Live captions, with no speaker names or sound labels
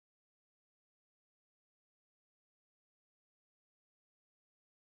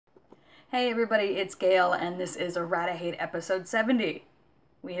Hey everybody, it's Gail, and this is Errata-Hate episode 70.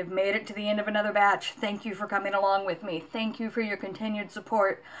 We have made it to the end of another batch. Thank you for coming along with me. Thank you for your continued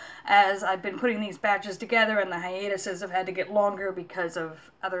support as I've been putting these batches together, and the hiatuses have had to get longer because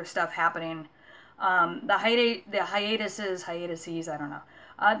of other stuff happening. The hiatuses, I don't know.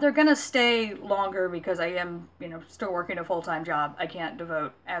 They're gonna stay longer because I am, still working a full-time job. I can't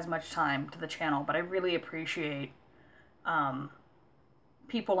devote as much time to the channel, but I really appreciate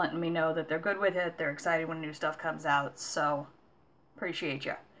people letting me know that they're good with it, they're excited when new stuff comes out, so appreciate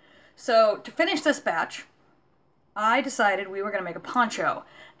you. So to finish this batch, I decided we were going to make a poncho,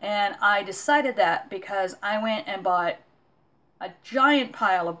 and I decided that because I went and bought a giant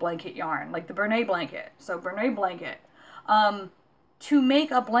pile of blanket yarn, like the Bernay blanket, to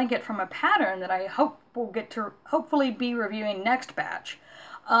make a blanket from a pattern that I hope we'll get to hopefully be reviewing next batch.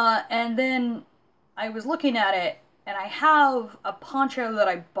 And then I was looking at it, and I have a poncho that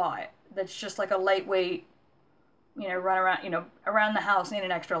I bought that's just like a lightweight, run around, around the house, need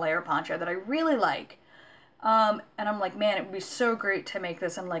an extra layer poncho that I really like. And I'm like, man, it would be so great to make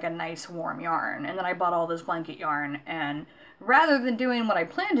this in like a nice warm yarn. And then I bought all this blanket yarn, and rather than doing what I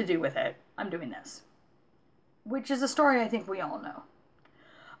plan to do with it, I'm doing this, which is a story I think we all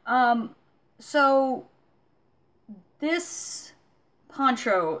know. So this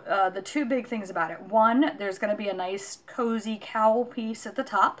poncho, the two big things about it. One, there's going to be a nice cozy cowl piece at the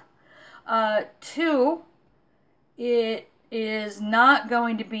top. Two, it is not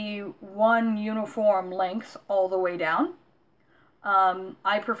going to be one uniform length all the way down.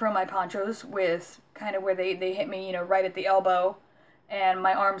 I prefer my ponchos with kind of where they hit me, right at the elbow, and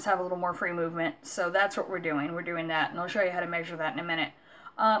my arms have a little more free movement. So that's what we're doing. We're doing that, and I'll show you how to measure that in a minute.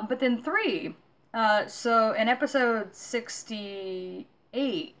 But then three, so in episode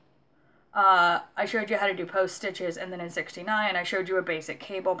 68, I showed you how to do post stitches, and then in 69, I showed you a basic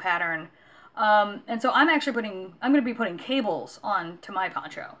cable pattern. And so I'm going to be putting cables onto my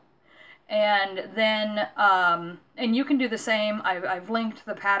poncho. And then, and you can do the same. I've linked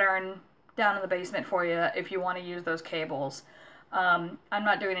the pattern down in the basement for you if you want to use those cables. I'm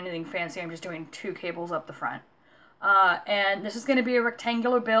not doing anything fancy. I'm just doing two cables up the front. And this is going to be a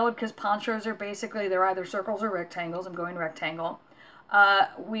rectangular build because ponchos are basically, they're either circles or rectangles. I'm going rectangle.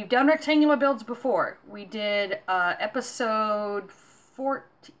 We've done rectangular builds before. We did episode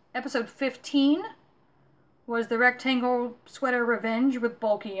 15 was the rectangle sweater revenge with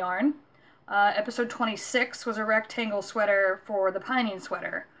bulky yarn. Episode 26 was a rectangle sweater for the pining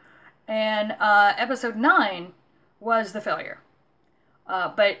sweater. And episode 9 was the failure.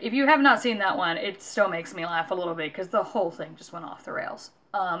 But if you have not seen that one, it still makes me laugh a little bit because the whole thing just went off the rails.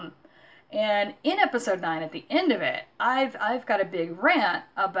 And in episode 9, at the end of it, I've got a big rant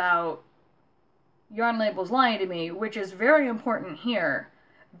about yarn labels lying to me, which is very important here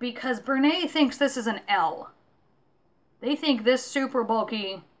because Bernay thinks this is an L. They think this super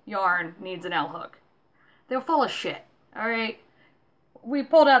bulky yarn needs an L hook. They're full of shit, all right? We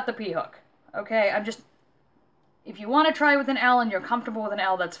pulled out the P hook, okay? If you want to try with an L and you're comfortable with an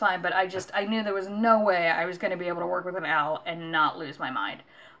L, that's fine, but I knew there was no way I was going to be able to work with an L and not lose my mind.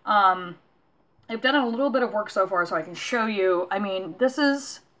 I've done a little bit of work so far so I can show you. I mean, this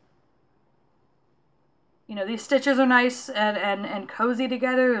is, these stitches are nice and cozy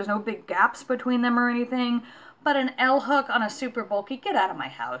together. There's no big gaps between them or anything, but an L hook on a super bulky, get out of my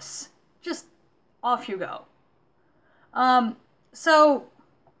house. Just off you go. So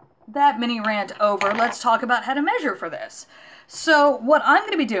that mini rant over, let's talk about how to measure for this. So what I'm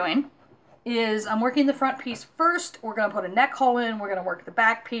going to be doing is I'm working the front piece first. We're going to put a neck hole in, we're going to work the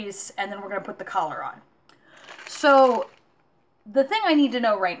back piece, and then we're going to put the collar on. So the thing I need to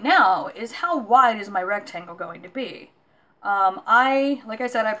know right now is how wide is my rectangle going to be? Like I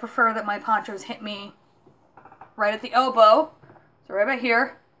said, I prefer that my ponchos hit me right at the elbow. So right about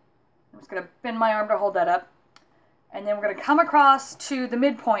here. I'm just going to bend my arm to hold that up. And then we're going to come across to the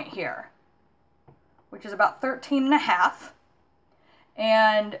midpoint here, which is about 13.5.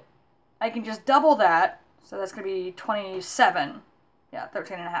 And I can just double that. So that's going to be 27. Yeah,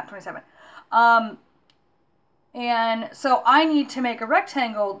 13.5, 27. And so I need to make a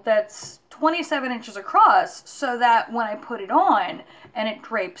rectangle that's 27 inches across so that when I put it on and it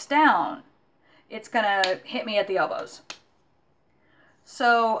drapes down, it's going to hit me at the elbows.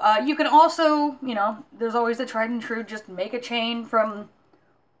 So you can also, there's always the tried and true, just make a chain from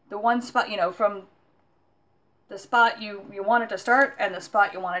the one spot, from the spot you want it to start and the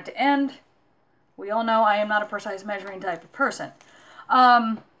spot you want it to end. We all know I am not a precise measuring type of person.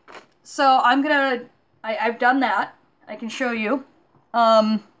 So I've done that. I can show you.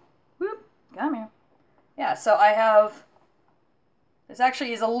 Whoop, come here. Yeah, so I have This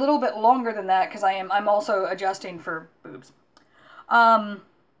actually is a little bit longer than that because I'm also adjusting for boobs.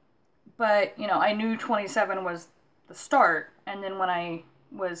 But, you know, I knew 27 was the start, and then when I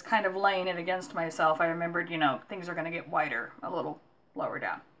was kind of laying it against myself, I remembered, you know, things are going to get wider a little lower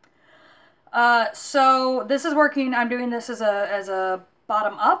down. So this is working. I'm doing this as a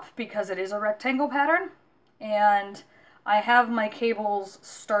bottom up because it is a rectangle pattern, and I have my cables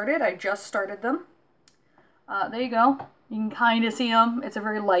started. I just started them. There you go. You can kind of see them. It's a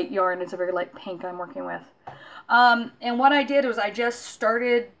very light yarn. It's a very light pink I'm working with. And what I did was I just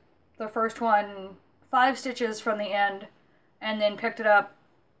started the first one 5 stitches from the end and then picked it up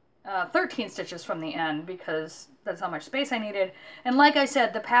 13 stitches from the end because that's how much space I needed. And like I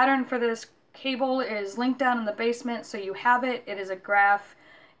said, the pattern for this cable is linked down in the basement, so you have it. It is a graph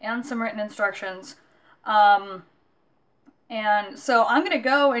and some written instructions. And so I'm going to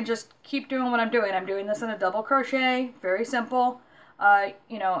go and just keep doing what I'm doing. I'm doing this in a double crochet, very simple.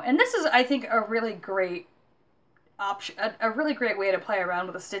 You know, and this is, I think, a really great option, a really great way to play around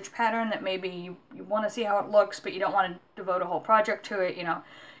with a stitch pattern that maybe you want to see how it looks, but you don't want to devote a whole project to it. You know,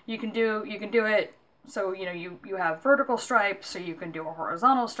 you can do it so, you know, you have vertical stripes, so you can do a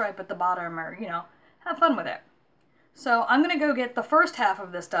horizontal stripe at the bottom, or, you know, have fun with it. So I'm going to go get the first half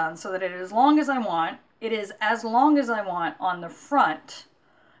of this done so that it is as long as I want. It is as long as I want on the front,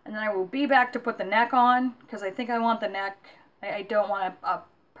 and then I will be back to put the neck on, because I think I want the neck, I don't want a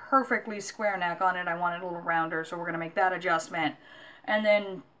perfectly square neck on it. I want it a little rounder, so we're going to make that adjustment and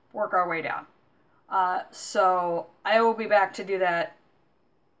then work our way down. So I will be back to do that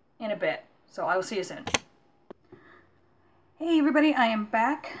in a bit. So I will see you soon. Hey everybody, I am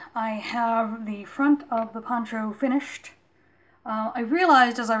back. I have the front of the poncho finished. I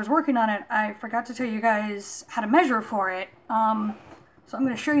realized as I was working on it, I forgot to tell you guys how to measure for it. So I'm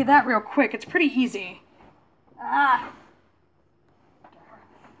going to show you that real quick. It's pretty easy.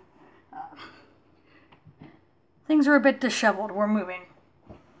 Things are a bit disheveled. We're moving.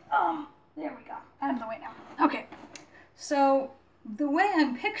 There we go. Out of the way now. Okay. So the way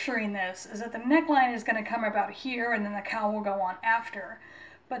I'm picturing this is that the neckline is going to come about here, and then the cowl will go on after.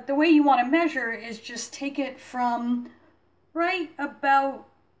 But the way you want to measure is just take it from right about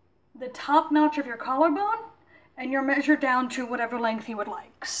the top notch of your collarbone, and you're measure down to whatever length you would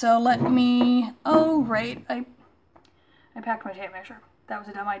like. So let me, oh right, I packed my tape measure. That was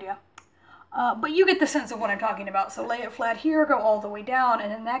a dumb idea. But you get the sense of what I'm talking about. So lay it flat here, go all the way down, and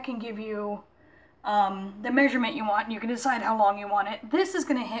then that can give you the measurement you want, and you can decide how long you want it. This is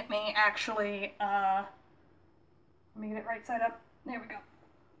going to hit me actually, let me get it right side up. There we go.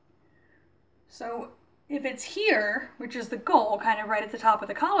 So if it's here, which is the goal, kind of right at the top of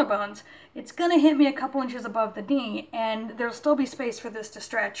the collarbones, it's going to hit me a couple inches above the knee, and there'll still be space for this to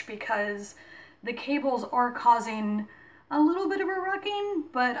stretch because the cables are causing a little bit of a rucking,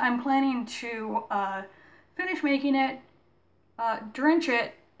 but I'm planning to finish making it, drench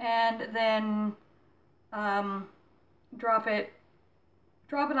it, and then drop it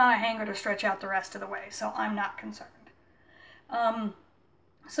on a hanger to stretch out the rest of the way, so I'm not concerned.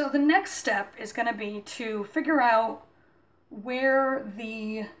 So the next step is going to be to figure out where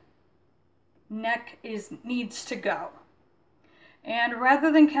the neck needs to go. And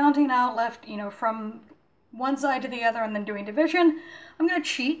rather than counting out left, you know, from one side to the other and then doing division, I'm going to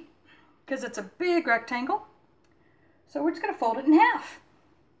cheat because it's a big rectangle. So we're just going to fold it in half.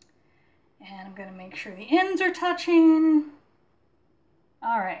 And I'm going to make sure the ends are touching.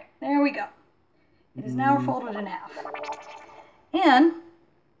 All right, there we go. It is now folded in half. And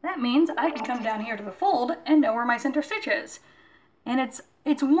that means I can come down here to the fold and know where my center stitch is. And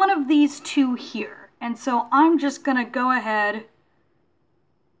it's one of these two here. And so I'm just going to go ahead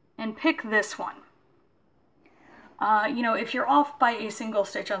and pick this one. You know, if you're off by a single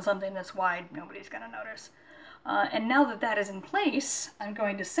stitch on something this wide, nobody's going to notice. And now that that is in place, I'm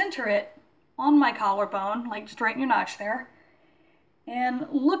going to center it on my collarbone, like just right in your notch there. And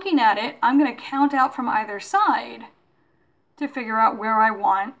looking at it, I'm going to count out from either side to figure out where I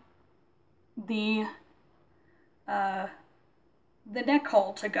want the neck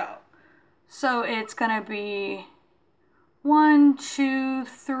hole to go. So it's going to be 1, 2,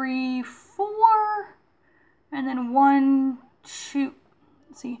 3, 4, and then 1, 2,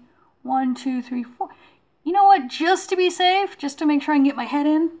 let's see, 1, 2, 3, 4. You know what, just to be safe, just to make sure I can get my head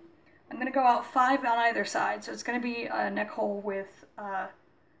in, I'm going to go out 5 on either side. So it's going to be a neck hole with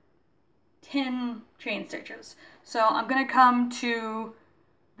 10 chain stitches. So I'm going to come to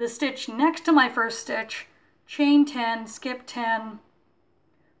the stitch next to my first stitch, chain 10, skip 10,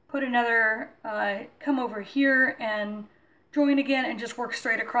 put another, come over here and join again and just work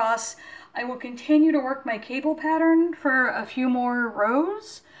straight across. I will continue to work my cable pattern for a few more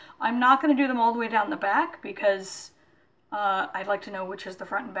rows. I'm not going to do them all the way down the back because I'd like to know which is the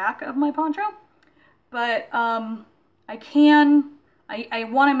front and back of my poncho. But I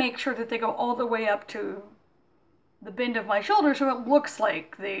want to make sure that they go all the way up to the bend of my shoulder so it looks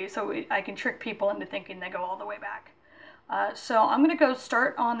like I can trick people into thinking they go all the way back. So I'm going to go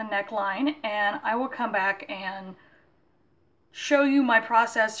start on the neckline, and I will come back and show you my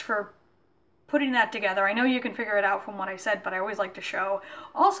process for putting that together. I know you can figure it out from what I said, but I always like to show.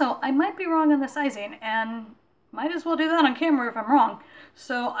 Also, I might be wrong on the sizing, and might as well do that on camera if I'm wrong.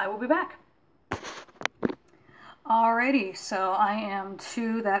 So I will be back. Alrighty, so I am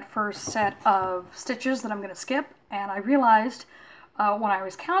to that first set of stitches that I'm going to skip, and I realized when I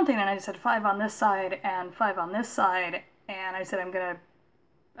was counting, and I said 5 on this side and 5 on this side, and I said I'm going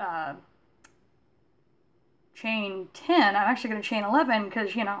to chain 10. I'm actually going to chain 11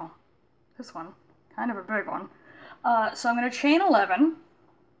 because, you know, this one, kind of a big one. So I'm going to chain 11.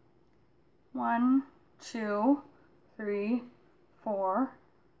 1, 2, 3, 4,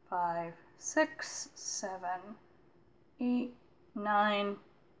 5, 6, 7, 8, 9,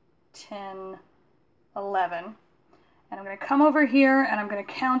 10, 11. And I'm going to come over here and I'm going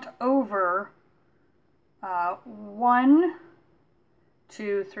to count over 1,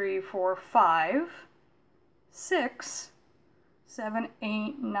 2, 3, 4, 5, 6, 7,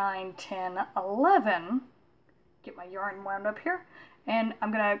 8, 9, 10, 11. Get my yarn wound up here. And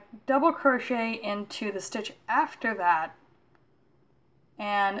I'm going to double crochet into the stitch after that.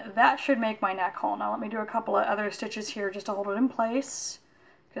 And that should make my neck hole. Now let me do a couple of other stitches here just to hold it in place,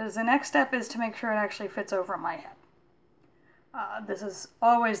 because the next step is to make sure it actually fits over my head. This is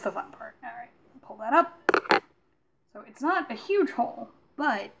always the fun part. All right, pull that up. So it's not a huge hole,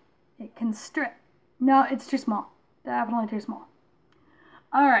 but it can strip. No, it's too small. Definitely too small.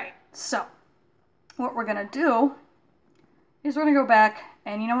 All right, so what we're gonna do is we're gonna go back,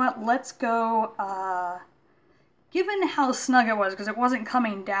 and you know what? Let's go, given how snug it was, because it wasn't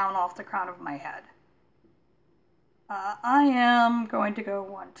coming down off the crown of my head, I am going to go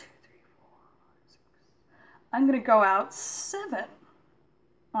 1, 2, 3, 4, 5, 6. I'm going to go out 7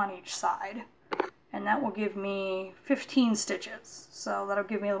 on each side, and that will give me 15 stitches. So that'll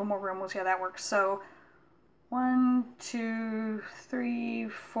give me a little more room. We'll see how that works. So 1, 2, 3,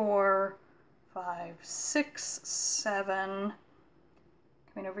 4, 5, 6, 7.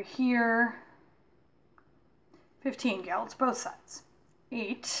 Coming over here. 15 gallons, both sides.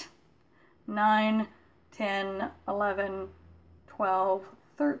 8, 9, 10, 11, 12,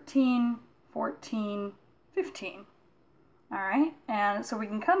 13, 14, 15. All right, and so we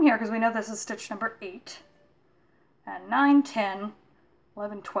can come here because we know this is stitch number 8. And 9, 10,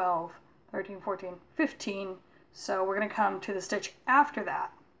 11, 12, 13, 14, 15. So we're going to come to the stitch after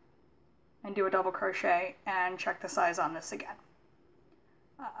that and do a double crochet and check the size on this again.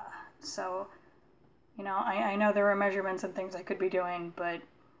 So, you know, I know there are measurements and things I could be doing, but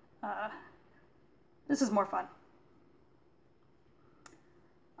this is more fun.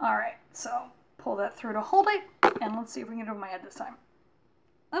 All right, so pull that through to hold it, and let's see if we can get it over my head this time.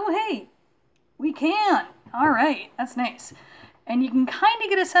 Oh, hey, we can. All right, that's nice. And you can kind of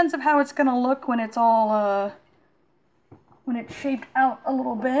get a sense of how it's going to look when it's all, when it's shaped out a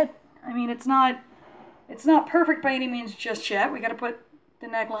little bit. I mean, it's not perfect by any means just yet. We got to put the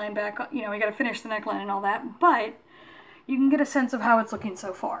neckline back, you know, we got to finish the neckline and all that, but you can get a sense of how it's looking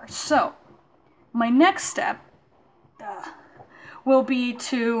so far. So my next step will be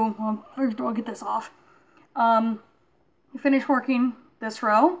to, well, first of all, get this off. Finish working this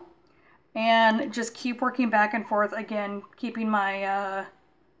row and just keep working back and forth, again, keeping my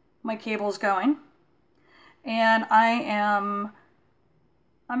my cables going. And I'm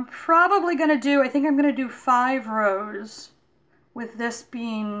probably going to do, I think I'm going to do 5 rows with this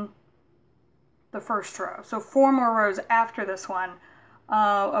being the first row. So 4 more rows after this one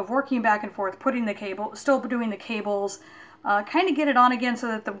of working back and forth, putting the cable, still doing the cables, kind of get it on again so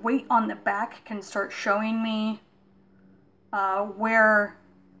that the weight on the back can start showing me where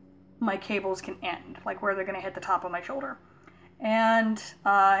my cables can end, like where they're going to hit the top of my shoulder. And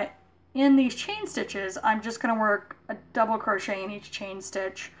in these chain stitches, I'm just going to work a double crochet in each chain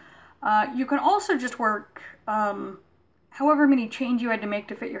stitch. You can also just work however many chains you had to make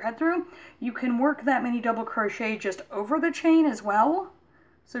to fit your head through. You can work that many double crochet just over the chain as well.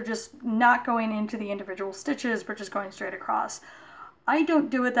 So just not going into the individual stitches, but just going straight across. I don't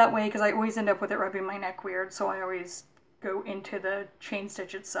do it that way because I always end up with it rubbing my neck weird, so I always go into the chain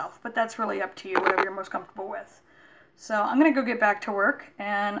stitch itself. But that's really up to you, whatever you're most comfortable with. So I'm going to go get back to work,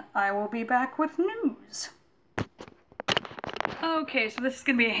 and I will be back with news. Okay, so this is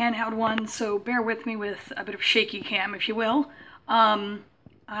going to be a handheld one, so bear with me with a bit of shaky cam, if you will.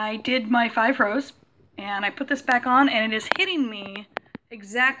 I did my 5 rows, and I put this back on, and it is hitting me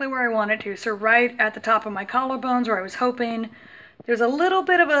exactly where I want it to. So right at the top of my collarbones, where I was hoping. There's a little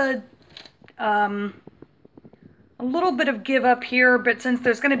bit of a little bit of give up here, but since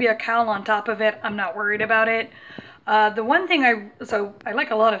there's going to be a cowl on top of it, I'm not worried about it. The one thing I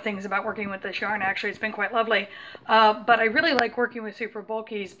like a lot of things about working with this yarn, actually. It's been quite lovely. But I really like working with super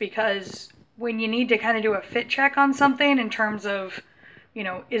bulkies because when you need to kind of do a fit check on something in terms of, you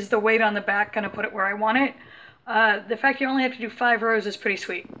know, is the weight on the back going to put it where I want it? The fact you only have to do 5 rows is pretty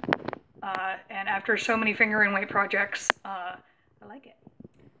sweet. And after so many finger and weight projects, I like it.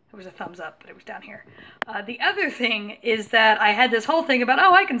 It was a thumbs up, but it was down here. The other thing is that I had this whole thing about,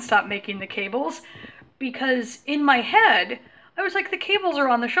 oh, I can stop making the cables, because in my head, I was like, the cables are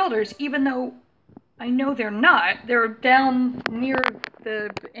on the shoulders, even though I know they're not. They're down near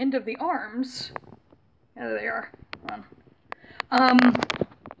the end of the arms. Yeah, there they are.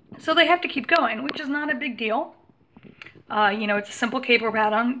 So they have to keep going, which is not a big deal. You know, it's a simple cable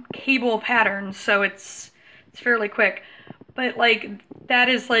pattern, so it's fairly quick. But like, that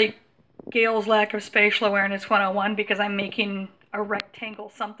is like Gail's lack of spatial awareness 101, because I'm making a rectangle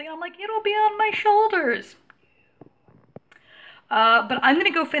something. I'm like, it'll be on my shoulders. But I'm going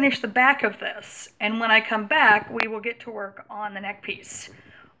to go finish the back of this, and when I come back, we will get to work on the neck piece.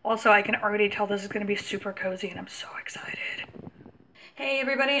 Also, I can already tell this is going to be super cozy, and I'm so excited. Hey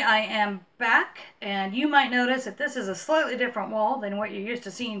everybody, I am back, and you might notice that this is a slightly different wall than what you're used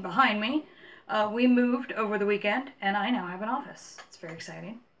to seeing behind me. We moved over the weekend, and I now have an office. It's very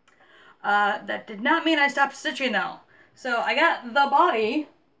exciting. That did not mean I stopped stitching though. So I got the body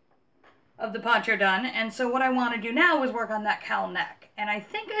of the poncho done, and so what I want to do now is work on that cowl neck. And I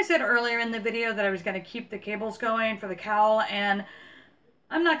think I said earlier in the video that I was going to keep the cables going for the cowl, and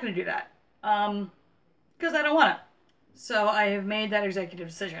I'm not going to do that because I don't want to. So I have made that executive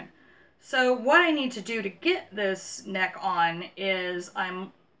decision. So what I need to do to get this neck on is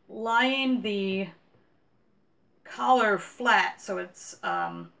I'm lying the collar flat so it's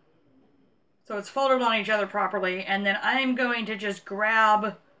folded on each other properly, and then I'm going to just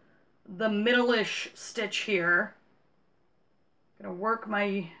grab the middle-ish stitch here. I'm going to work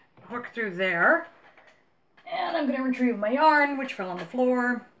my hook through there, and I'm going to retrieve my yarn, which fell on the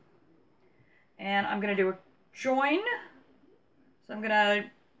floor, and I'm going to do a join. So I'm going to,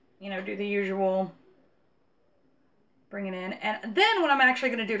 you know, do the usual, bring it in, and then what I'm actually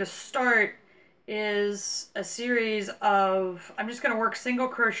going to do to start is a series of, I'm just going to work single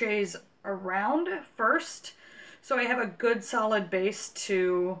crochets around first, so I have a good solid base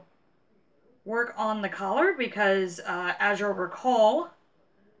to work on the collar, because as you'll recall,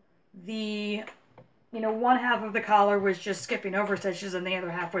 the, you know, one half of the collar was just skipping over stitches, and the other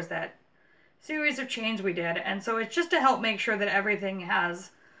half was that series of chains we did. And so it's just to help make sure that everything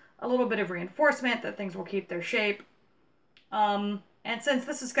has a little bit of reinforcement, that things will keep their shape. And since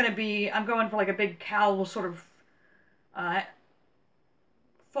this is going to be, I'm going for like a big cowl sort of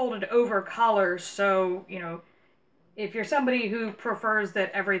folded over collar, so, you know, if you're somebody who prefers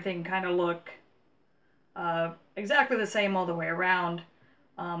that everything kind of look exactly the same all the way around,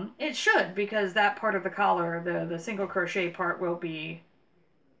 it should, because that part of the collar, the single crochet part, will be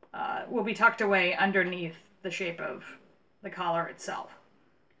tucked away underneath the shape of the collar itself.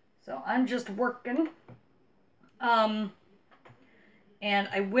 So I'm just working. And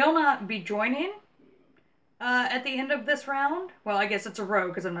I will not be joining at the end of this round. Well, I guess it's a row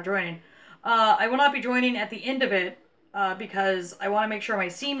because I'm not joining. I will not be joining at the end of it because I want to make sure my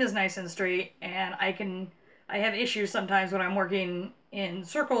seam is nice and straight, and I have issues sometimes when I'm working in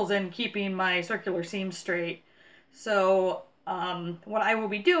circles and keeping my circular seam straight. So what I will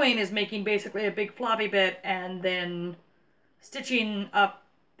be doing is making basically a big floppy bit and then stitching up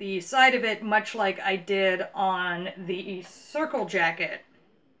the side of it, much like I did on the circle jacket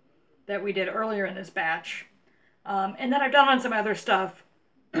that we did earlier in this batch. And then I've done on some other stuff.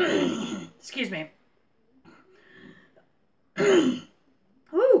 Excuse me.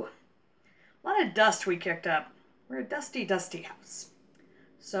 Woo! A lot of dust we kicked up. We're a dusty, dusty house.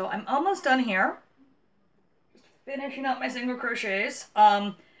 So I'm almost done here. Just finishing up my single crochets.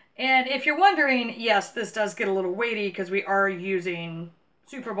 And if you're wondering, yes, this does get a little weighty because we are using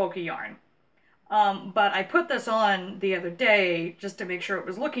super bulky yarn. But I put this on the other day just to make sure it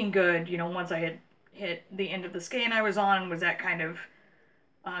was looking good, you know, once I had hit the end of the skein I was on, was that kind of,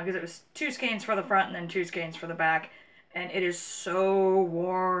 because it was 2 skeins for the front and then 2 skeins for the back, and it is so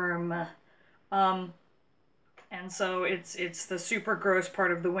warm. And so it's the super gross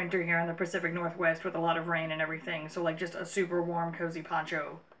part of the winter here in the Pacific Northwest with a lot of rain and everything. So like just a super warm, cozy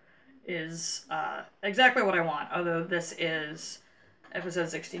poncho is exactly what I want. Although this is episode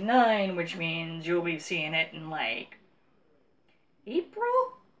 69, which means you'll be seeing it in like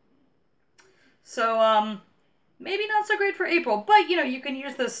April. So maybe not so great for April, but you know, you can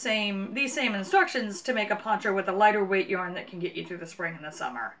use these same instructions to make a poncho with a lighter weight yarn that can get you through the spring and the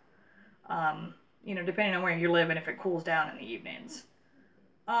summer. You know, depending on where you live and if it cools down in the evenings.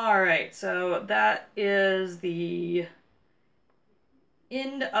 All right, so that is the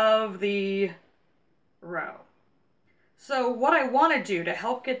end of the row. So what I want to do to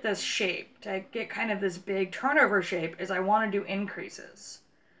help get this shape, to get kind of this big turnover shape, is I want to do increases.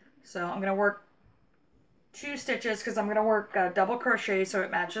 So I'm going to work 2 stitches because I'm going to work double crochet so it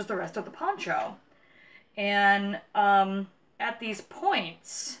matches the rest of the poncho. And at these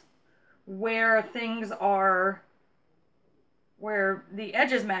points where things are, where the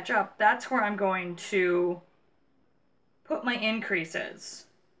edges match up, that's where I'm going to put my increases.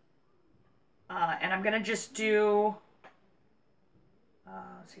 And I'm going to just do,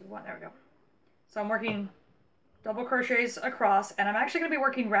 let's see, what, there we go. So I'm working double crochets across, and I'm actually going to be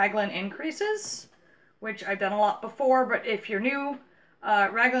working raglan increases, which I've done a lot before, but if you're new,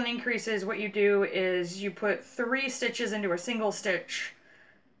 raglan increases, what you do is you put 3 stitches into a single stitch.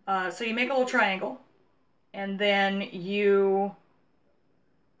 So you make a little triangle, and then you,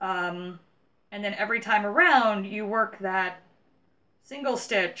 and then every time around, you work that single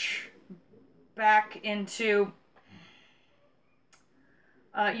stitch back into,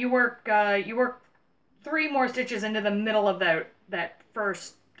 you work 3 more stitches into the middle of that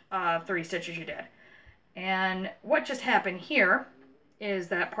first 3 stitches you did. And what just happened here is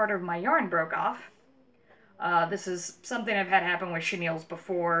that part of my yarn broke off. This is something I've had happen with chenilles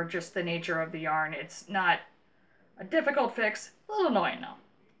before, just the nature of the yarn. It's not a difficult fix, a little annoying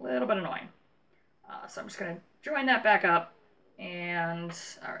though, a little bit annoying. So I'm just going to join that back up, and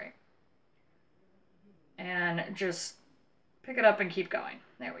all right, and just pick it up and keep going.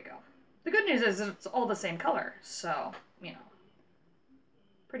 There we go. The good news is it's all the same color, so, you know,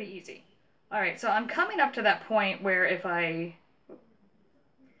 pretty easy. All right, so I'm coming up to that point where if I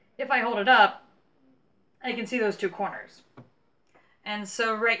hold it up, I can see those 2 corners. And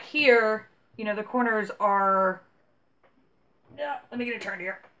so right here, you know, the corners are, let me get it turned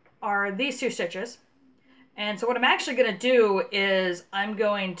here, are these 2 stitches. And so what I'm actually going to do is I'm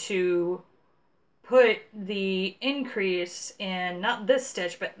going to put the increase in, not this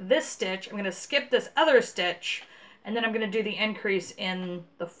stitch, but this stitch. I'm going to skip this other stitch, and then I'm going to do the increase in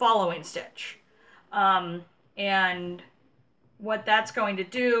the following stitch. And what that's going to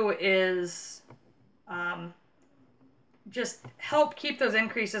do is just help keep those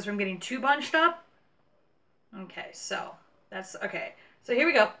increases from getting too bunched up. Okay, so that's, okay. So here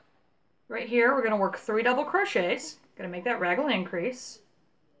we go. Right here, we're going to work 3 double crochets. Going to make that raglan increase.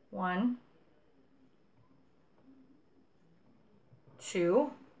 1,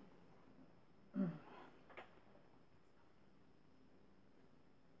 2,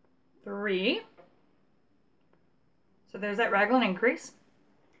 3. So there's that raglan increase.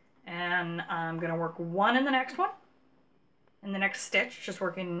 And I'm going to work 1 in the next one. In the next stitch, just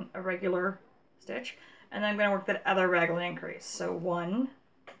working a regular stitch. And then I'm going to work that other raglan increase. So 1,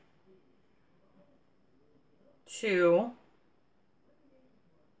 2,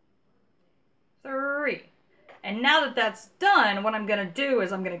 3. And now that that's done, what I'm going to do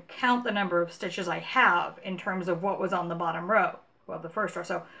is I'm going to count the number of stitches I have in terms of what was on the bottom row. Well, the first row.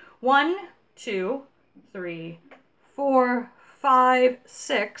 So 1, 2, 3, 4, 5,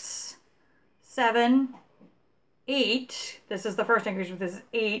 6, 7, 8. This is the first increase. This is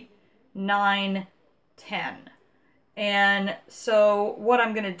 8, 9, 10. And so what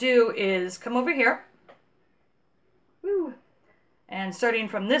I'm going to do is come over here. Woo, and starting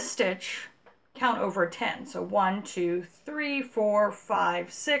from this stitch, count over 10. So 1, 2, 3, 4,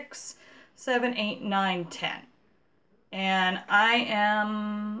 5, 6, 7, 8, 9, 10. And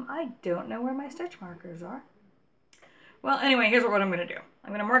I don't know where my stitch markers are. Well, anyway, here's what I'm going to do.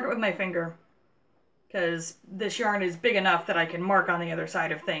 I'm going to mark it with my finger because this yarn is big enough that I can mark on the other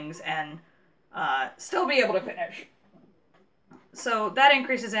side of things and still be able to finish. So that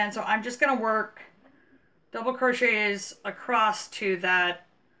increases in, so I'm just going to work double crochets across to that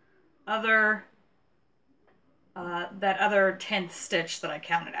other 10th stitch that I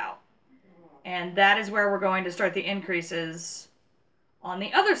counted out. And that is where we're going to start the increases on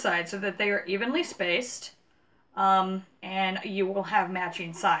the other side so that they are evenly spaced. And you will have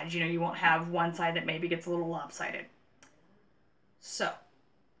matching sides. You know, you won't have one side that maybe gets a little lopsided. So,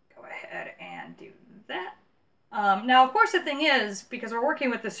 go ahead and do that. Now, of course, the thing is, because we're working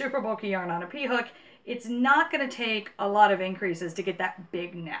with the super bulky yarn on a P-hook, it's not going to take a lot of increases to get that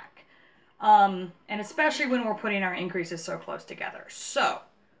big neck. And especially when we're putting our increases so close together. So,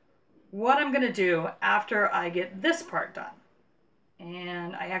 what I'm going to do after I get this part done,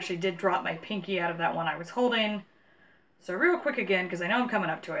 and I actually did drop my pinky out of that one I was holding. So real quick again, because I know I'm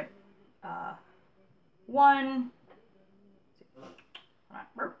coming up to it. 1,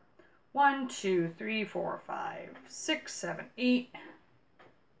 2, 3, 4, 5, 6, 7, 8,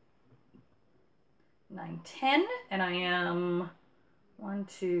 9, 10, and I am 1,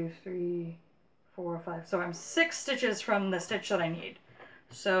 2, 3, 4, 5. So I'm 6 stitches from the stitch that I need.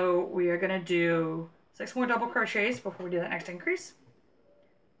 So we are going to do 6 more double crochets before we do that next increase.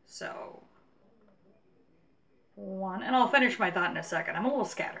 So 1, and I'll finish my thought in a second. I'm a little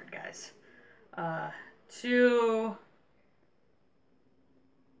scattered, guys. 2,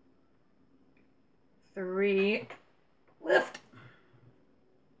 3, lift,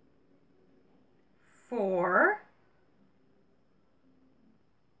 4,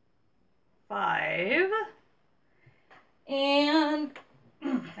 5, and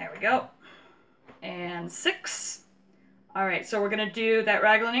there we go, and 6. All right, so we're going to do that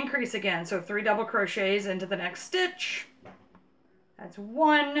raglan increase again. So 3 double crochets into the next stitch. That's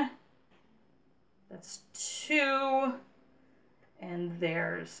 1. That's 2. And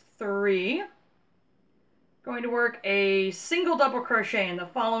there's 3. Going to work a single double crochet in the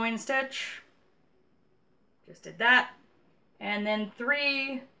following stitch. Just did that. And then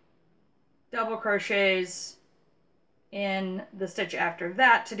 3 double crochets in the stitch after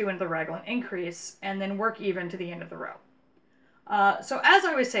that to do another raglan increase, and then work even to the end of the row. So as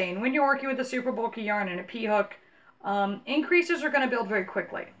I was saying, when you're working with a super bulky yarn and a P-hook, increases are going to build very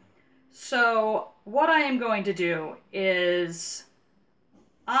quickly. So what I am going to do is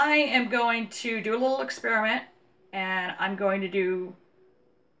I am going to do a little experiment, and I'm going to do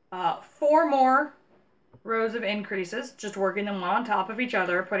 4 more rows of increases, just working them one on top of each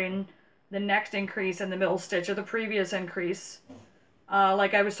other, putting the next increase in the middle stitch of the previous increase,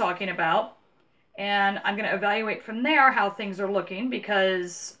 like I was talking about. And I'm going to evaluate from there how things are looking,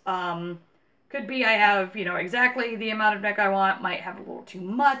 because could be I have, exactly the amount of neck I want, might have a little too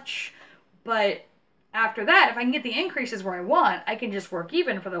much, but after that, if I can get the increases where I want, I can just work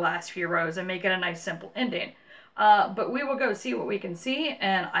even for the last few rows and make it a nice simple ending. But we will go see what we can see,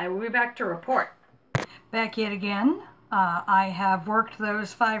 and I will be back to report. Back yet again. I have worked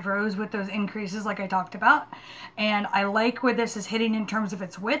those 5 rows with those increases like I talked about, and I like where this is hitting in terms of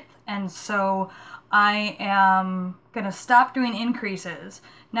its width, and so I am going to stop doing increases.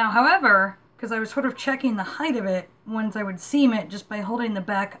 Now, however, because I was sort of checking the height of it once I would seam it just by holding the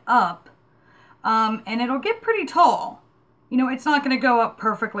back up, and it'll get pretty tall. It's not going to go up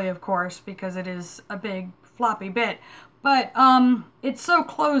perfectly, of course, because it is a big floppy bit, but it's so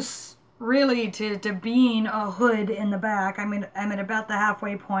close really to being a hood in the back. I'm at about the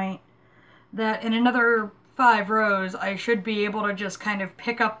halfway point that in another 5 rows I should be able to just kind of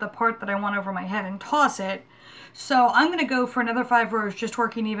pick up the part that I want over my head and toss it. So I'm going to go for another 5 rows just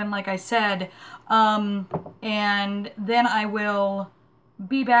working even like I said, and then I will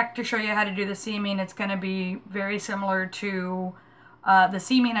be back to show you how to do the seaming. It's going to be very similar to the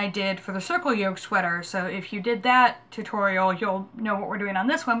seaming I did for the circle yoke sweater. So if you did that tutorial, you'll know what we're doing on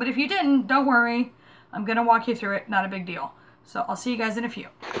this one. But if you didn't, don't worry. I'm going to walk you through it. Not a big deal. So I'll see you guys in a few.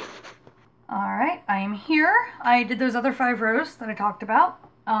 Alright, I am here. I did those other 5 rows that I talked about,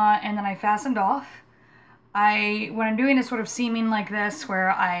 and then I fastened off. When I'm doing a sort of seaming like this,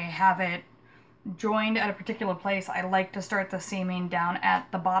 where I have it joined at a particular place, I like to start the seaming down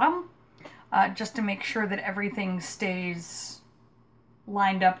at the bottom, just to make sure that everything stays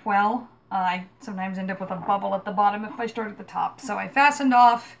lined up well. I sometimes end up with a bubble at the bottom if I start at the top. So I fastened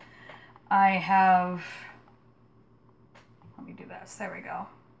off. Let me do this. There we go.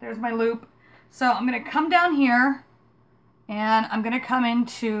 There's my loop. So I'm going to come down here, and I'm going to come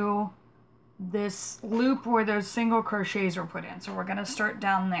into this loop where those single crochets were put in. So we're going to start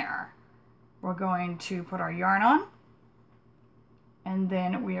down there. We're going to put our yarn on, and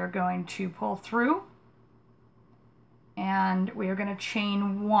then we are going to pull through, and we are going to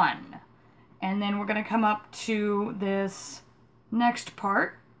chain 1, and then we're going to come up to this next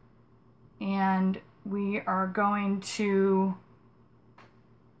part, and we are going to,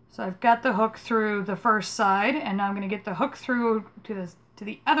 so I've got the hook through the first side, and now I'm going to get the hook through to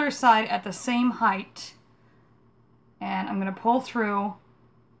the other side at the same height, and I'm going to pull through,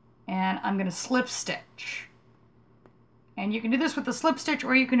 and I'm going to slip stitch. And you can do this with the slip stitch,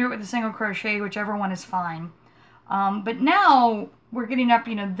 or you can do it with a single crochet, whichever one is fine. But now we're getting up,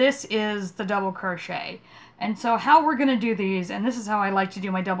 this is the double crochet. And so how we're going to do these, and this is how I like to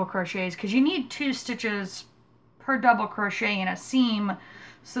do my double crochets, because you need 2 stitches per double crochet in a seam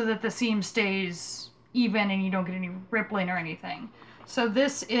so that the seam stays even and you don't get any rippling or anything. So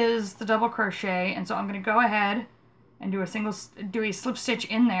this is the double crochet, and so I'm going to go ahead and do a slip stitch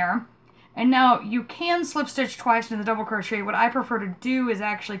in there. And now you can slip stitch twice in the double crochet. What I prefer to do is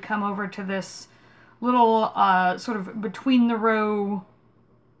actually come over to this little sort of between the row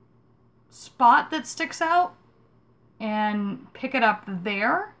spot that sticks out and pick it up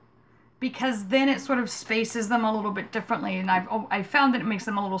there, because then it sort of spaces them a little bit differently, and I found that it makes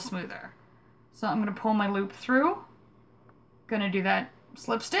them a little smoother. So I'm going to pull my loop through, going to do that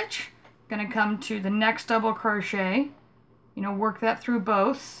slip stitch, going to come to the next double crochet, you know, work that through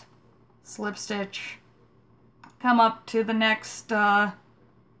both, slip stitch, come up to the next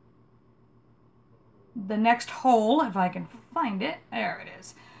hole, if I can find it, there it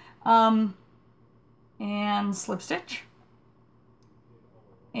is, and slip stitch.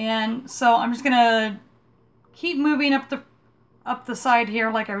 And so I'm just gonna keep moving up the side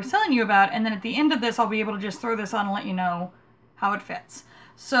here like I was telling you about, and then at the end of this I'll be able to just throw this on and let you know how it fits.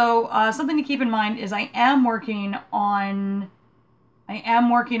 So something to keep in mind is I am working on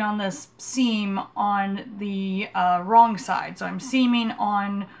this seam on the wrong side. So I'm seaming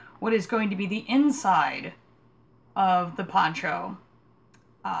on what is going to be the inside of the poncho,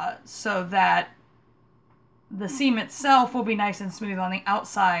 so that the seam itself will be nice and smooth on the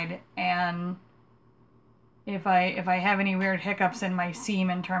outside, and if I have any weird hiccups in my seam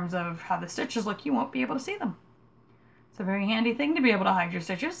in terms of how the stitches look, you won't be able to see them. It's a very handy thing to be able to hide your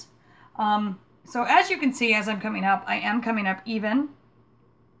stitches. So as you can see, as I'm coming up, I am coming up even.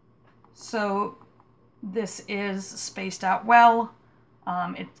 So this is spaced out well.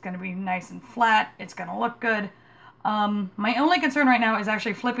 It's going to be nice and flat. It's going to look good. My only concern right now is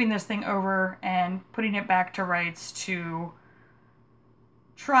actually flipping this thing over and putting it back to rights to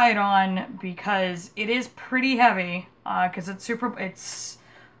try it on, because it is pretty heavy, because it's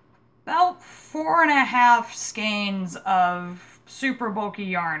about 4.5 skeins of super bulky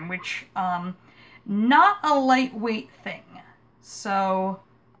yarn, which not a lightweight thing. So,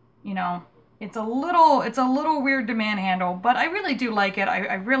 you know, it's a little weird to manhandle, but I really do like it.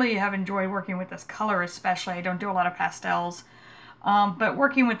 I really have enjoyed working with this color, especially. I don't do a lot of pastels, but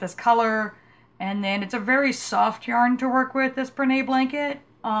working with this color, and then it's a very soft yarn to work with, this Brene blanket.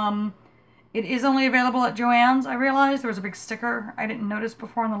 It is only available at Joann's, I realized. There was a big sticker I didn't notice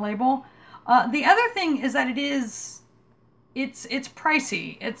before on the label. The other thing is that it's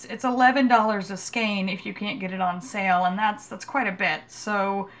pricey. It's $11 a skein if you can't get it on sale, and that's quite a bit.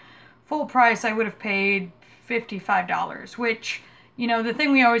 So full price, I would have paid $55, which, you know, the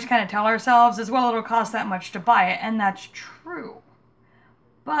thing we always kind of tell ourselves is, well, it'll cost that much to buy it, and that's true.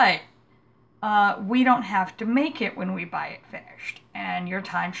 But we don't have to make it when we buy it finished, and your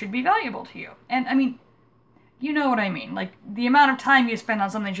time should be valuable to you. And I mean, you know what I mean. Like, the amount of time you spend on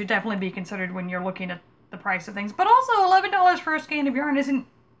something should definitely be considered when you're looking at the price of things. But also, $11 for a skein of yarn isn't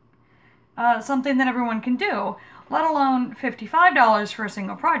something that everyone can do, let alone $55 for a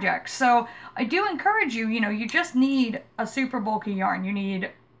single project. So I do encourage you, you know, you just need a super bulky yarn. You need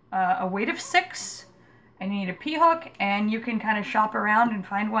a weight of 6, and you need a P-hook, and you can kind of shop around and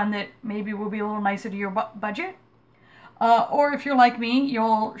find one that maybe will be a little nicer to your budget. Or if you're like me,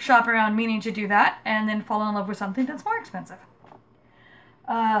 you'll shop around meaning to do that and then fall in love with something that's more expensive.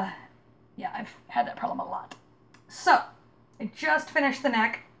 Yeah, I've had that problem a lot. So, I just finished the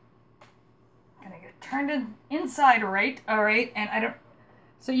neck. Gonna get it turned inside right, alright, and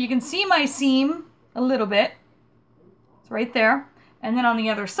so you can see my seam a little bit. It's right there. And then on the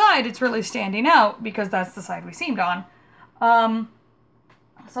other side, it's really standing out because that's the side we seamed on.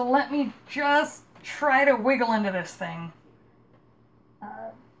 So let me just try to wiggle into this thing.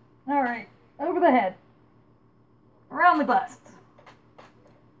 Alright, over the head. Around the bust.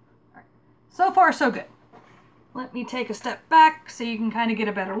 Right. So far, so good. Let me take a step back so you can kind of get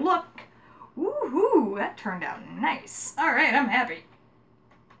a better look. Woohoo, that turned out nice. Alright, I'm happy.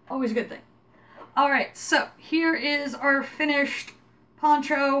 Always a good thing. Alright, so here is our finished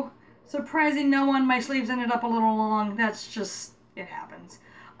poncho. Surprising no one, my sleeves ended up a little long. That's just, it happens.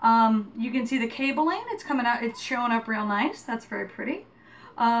 You can see the cabling. It's coming out, it's showing up real nice. That's very pretty.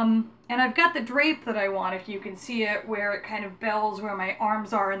 And I've got the drape that I want, if you can see it, where it kind of bells where my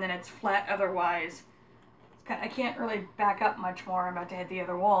arms are and then it's flat otherwise. I can't really back up much more. I'm about to hit the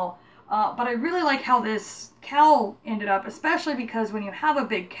other wall. But I really like how this cowl ended up, especially because when you have a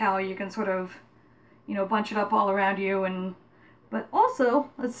big cowl, you can sort of, you know, bunch it up all around you. But also,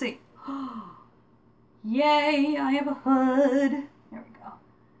 let's see. Yay, I have a hood. There we go.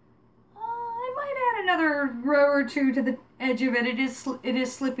 I might add another row or two to the edge of it. It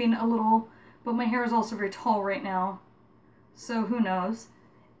is slipping a little, but my hair is also very tall right now, so who knows.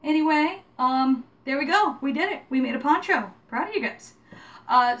 Anyway, there we go. We did it. We made a poncho. Proud of you guys.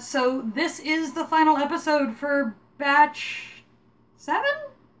 So this is the final episode for batch 7?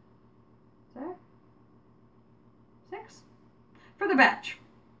 6? For the batch.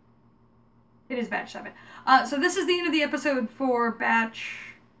 It is batch 7. So this is the end of the episode for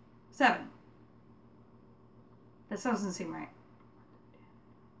batch 7. This doesn't seem right.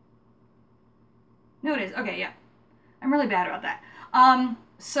 No, it is. Okay, yeah. I'm really bad about that.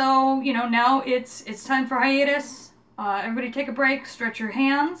 So, you know, now it's time for hiatus. Everybody take a break, stretch your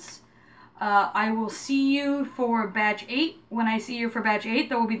hands. I will see you for batch 8. When I see you for batch 8,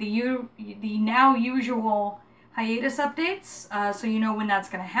 there will be the now usual hiatus updates, so you know when that's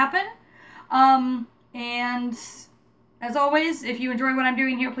going to happen. And as always, if you enjoy what I'm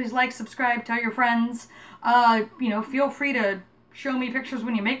doing here, please like, subscribe, tell your friends. You know, feel free to show me pictures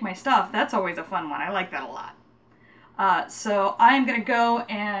when you make my stuff. That's always a fun one. I like that a lot. So I'm going to go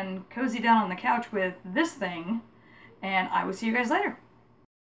and cozy down on the couch with this thing, and I will see you guys later.